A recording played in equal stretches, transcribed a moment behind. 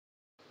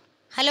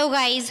Hello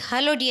guys,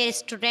 hello dear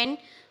student.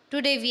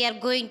 Today we are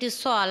going to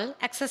solve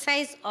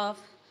exercise of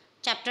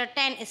chapter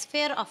 10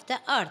 Sphere of the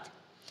Earth.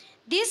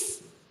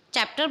 This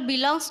chapter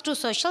belongs to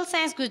Social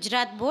Science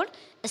Gujarat Board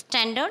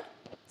Standard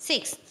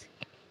 6th.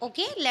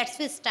 Okay, let's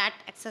we start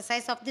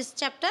exercise of this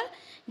chapter.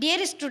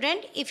 Dear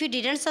student, if you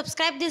didn't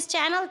subscribe this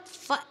channel,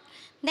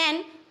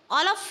 then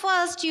all of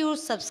first you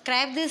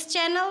subscribe this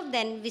channel,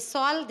 then we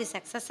solve this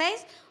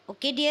exercise.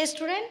 Okay dear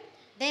student,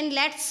 then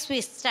let's we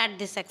start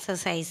this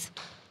exercise.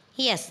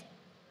 Yes.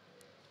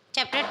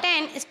 Chapter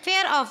 10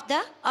 Sphere of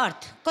the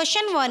Earth.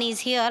 Question 1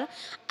 is here.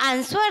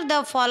 Answer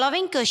the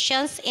following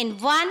questions in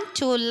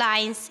 1-2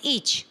 lines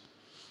each.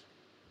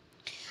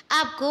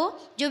 आपको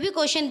जो भी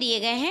question दिए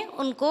गए हैं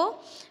उनको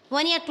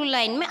 1 या 2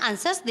 line में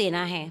answers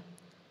देना है.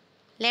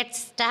 Let's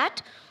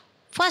start.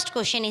 First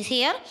question is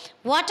here.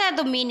 What are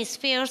the main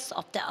spheres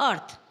of the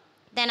Earth?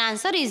 Then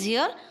answer is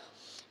here.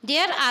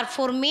 There are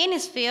 4 main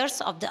spheres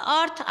of the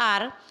Earth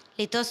are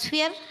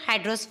Lithosphere,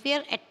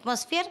 Hydrosphere,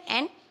 Atmosphere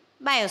and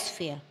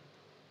Biosphere.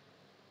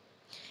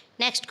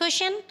 Next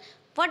question,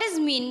 what is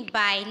meant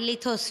by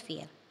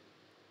lithosphere?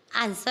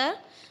 Answer,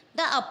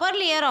 the upper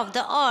layer of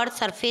the earth's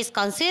surface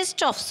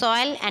consists of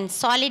soil and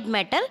solid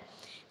matter.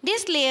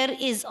 This layer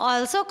is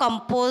also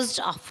composed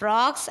of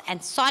rocks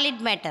and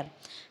solid matter.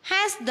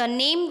 Hence the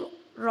name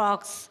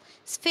rocks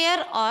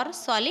sphere or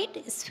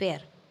solid sphere.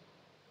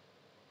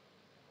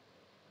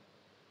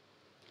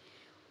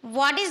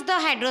 What is the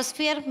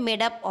hydrosphere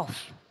made up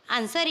of?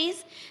 Answer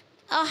is,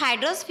 a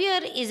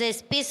hydrosphere is a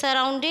space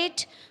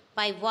surrounded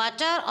by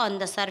water on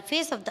the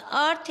surface of the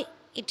earth.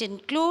 It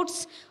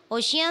includes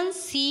oceans,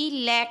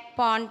 sea, lake,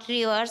 pond,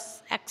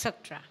 rivers,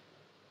 etc.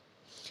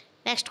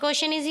 Next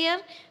question is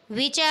here.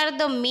 Which are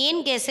the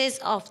main gases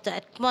of the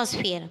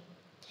atmosphere?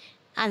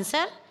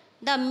 Answer.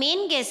 The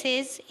main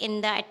gases in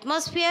the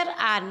atmosphere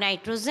are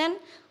nitrogen,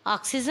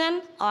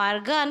 oxygen,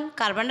 argon,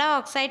 carbon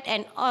dioxide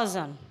and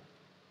ozone.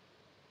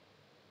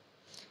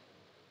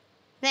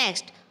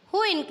 Next,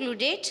 who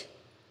included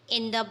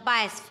in the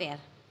biosphere?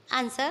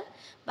 Answer.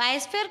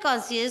 Biosphere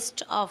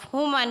consists of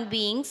human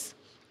beings,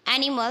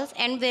 animals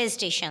and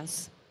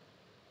vegetations.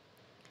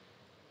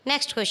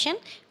 Next question.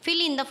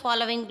 Fill in the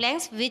following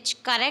blanks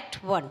which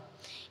correct one.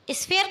 A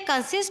sphere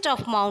consists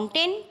of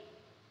mountain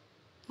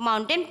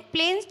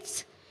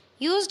plains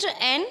used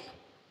and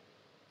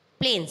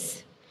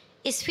plains.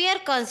 A sphere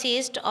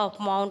consists of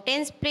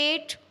mountains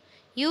plate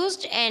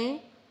used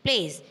and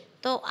plains.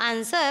 So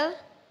answer,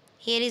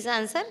 here is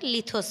answer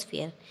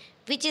lithosphere.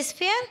 Which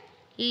sphere?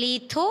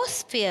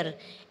 Lithosphere.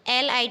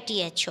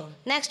 Litho.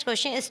 Next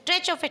question. A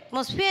stretch of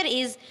atmosphere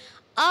is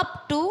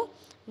up to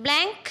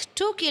blank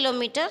 2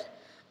 kilometer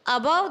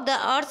above the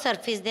earth's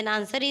surface. Then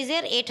answer is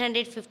here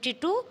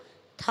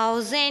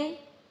 852,000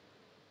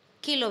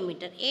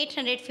 kilometer.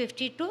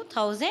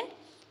 852,000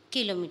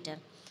 kilometer.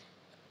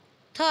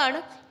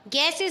 Third,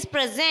 gas is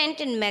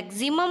present in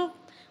maximum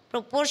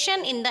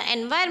proportion in the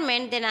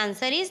environment. Then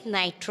answer is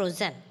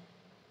nitrogen.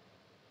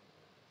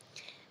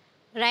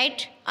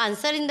 Right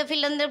answer in the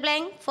fill in the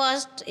blank.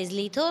 First is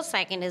litho,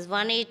 second is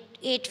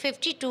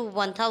 852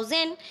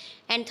 1000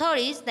 and third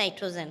is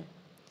nitrogen.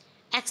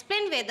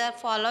 Explain whether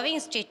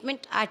following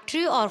statement are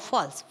true or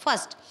false.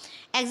 First,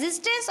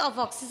 existence of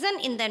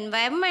oxygen in the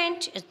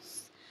environment is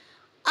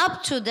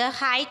up to the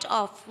height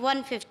of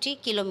 150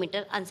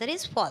 kilometer. Answer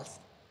is false.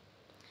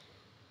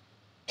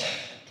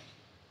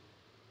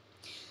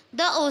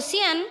 The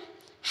ocean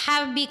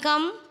have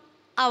become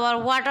our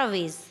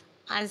waterways.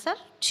 Answer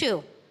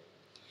true.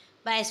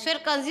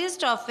 Biosphere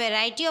consists of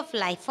variety of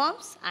life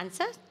forms.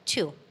 Answer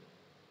true.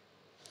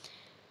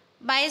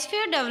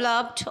 Biosphere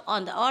developed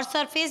on the earth's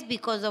surface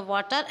because of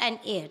water and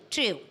air.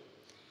 True.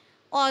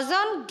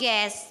 Ozone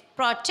gas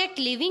protect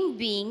living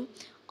being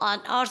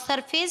on earth's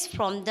surface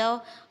from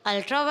the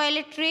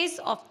ultraviolet rays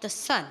of the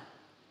sun.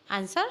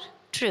 Answer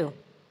true.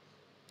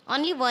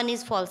 Only one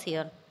is false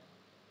here.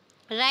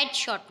 Write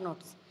short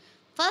notes.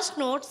 First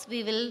notes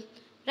we will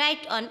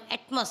write on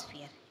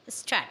atmosphere.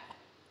 Start.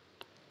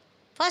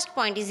 First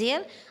point is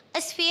here, a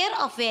sphere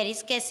of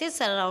various gases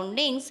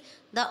surrounding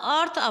the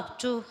earth up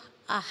to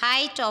a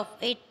height of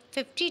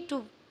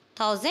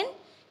 852,000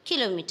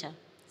 kilometer.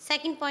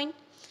 Second point,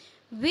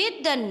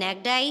 with the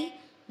naked eye,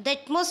 the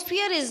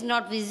atmosphere is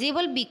not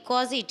visible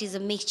because it is a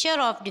mixture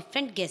of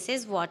different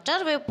gases,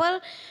 water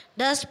vapor,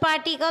 dust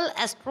particle,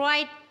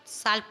 asteroid,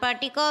 salt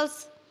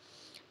particles,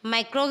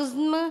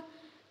 microorganism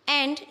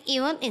and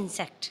even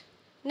insect.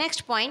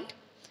 Next point,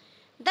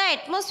 the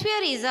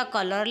atmosphere is a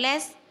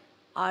colorless,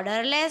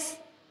 odorless,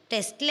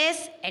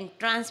 tasteless and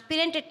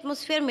transparent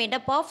atmosphere made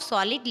up of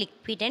solid,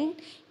 liquid and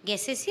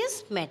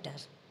gaseous matter.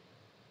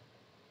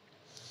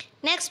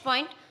 Next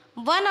point,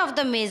 one of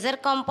the major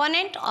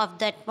component of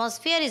the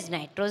atmosphere is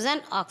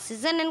nitrogen,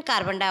 oxygen and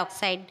carbon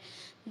dioxide.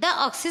 The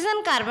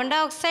oxygen-carbon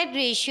dioxide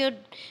ratio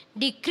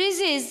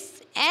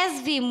decreases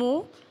as we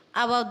move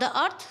above the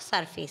earth's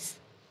surface.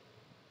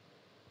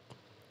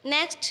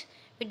 Next,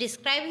 we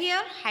describe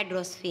here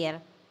hydrosphere.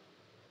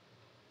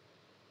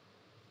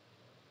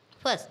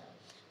 First,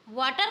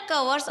 Water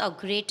covers a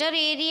greater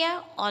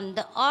area on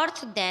the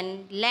earth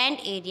than land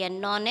area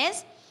known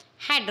as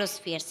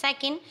hydrosphere.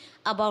 Second,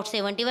 about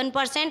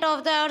 71%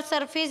 of the earth's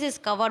surface is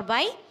covered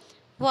by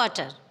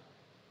water.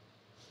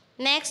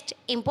 Next,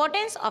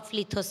 importance of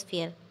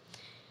lithosphere.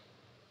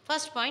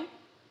 First point,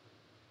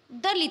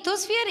 the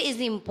lithosphere is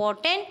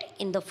important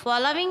in the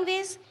following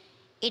ways.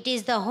 It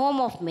is the home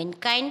of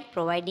mankind,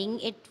 providing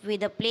it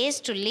with a place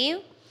to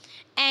live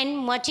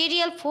and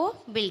material for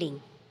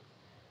building.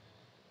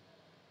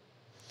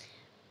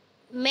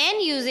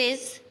 Man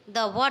uses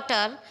the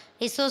water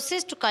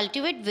resources to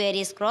cultivate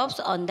various crops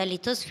on the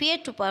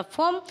lithosphere to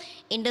perform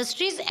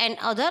industries and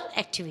other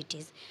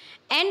activities.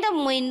 And the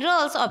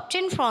minerals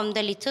obtained from the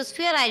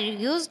lithosphere are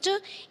used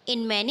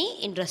in many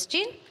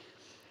industries.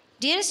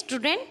 Dear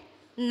student,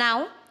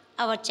 now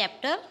our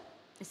chapter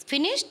is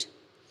finished.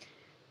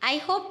 I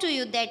hope to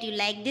you that you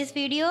like this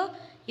video.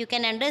 You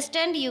can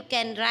understand, you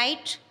can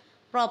write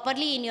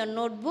properly in your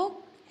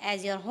notebook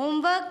as your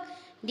homework.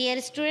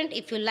 Dear student,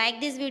 if you like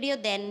this video,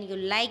 then you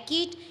like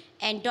it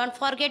and don't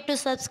forget to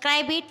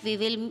subscribe it. We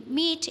will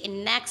meet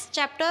in next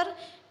chapter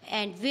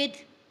and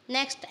with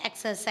next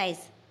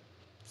exercise.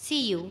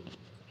 See you.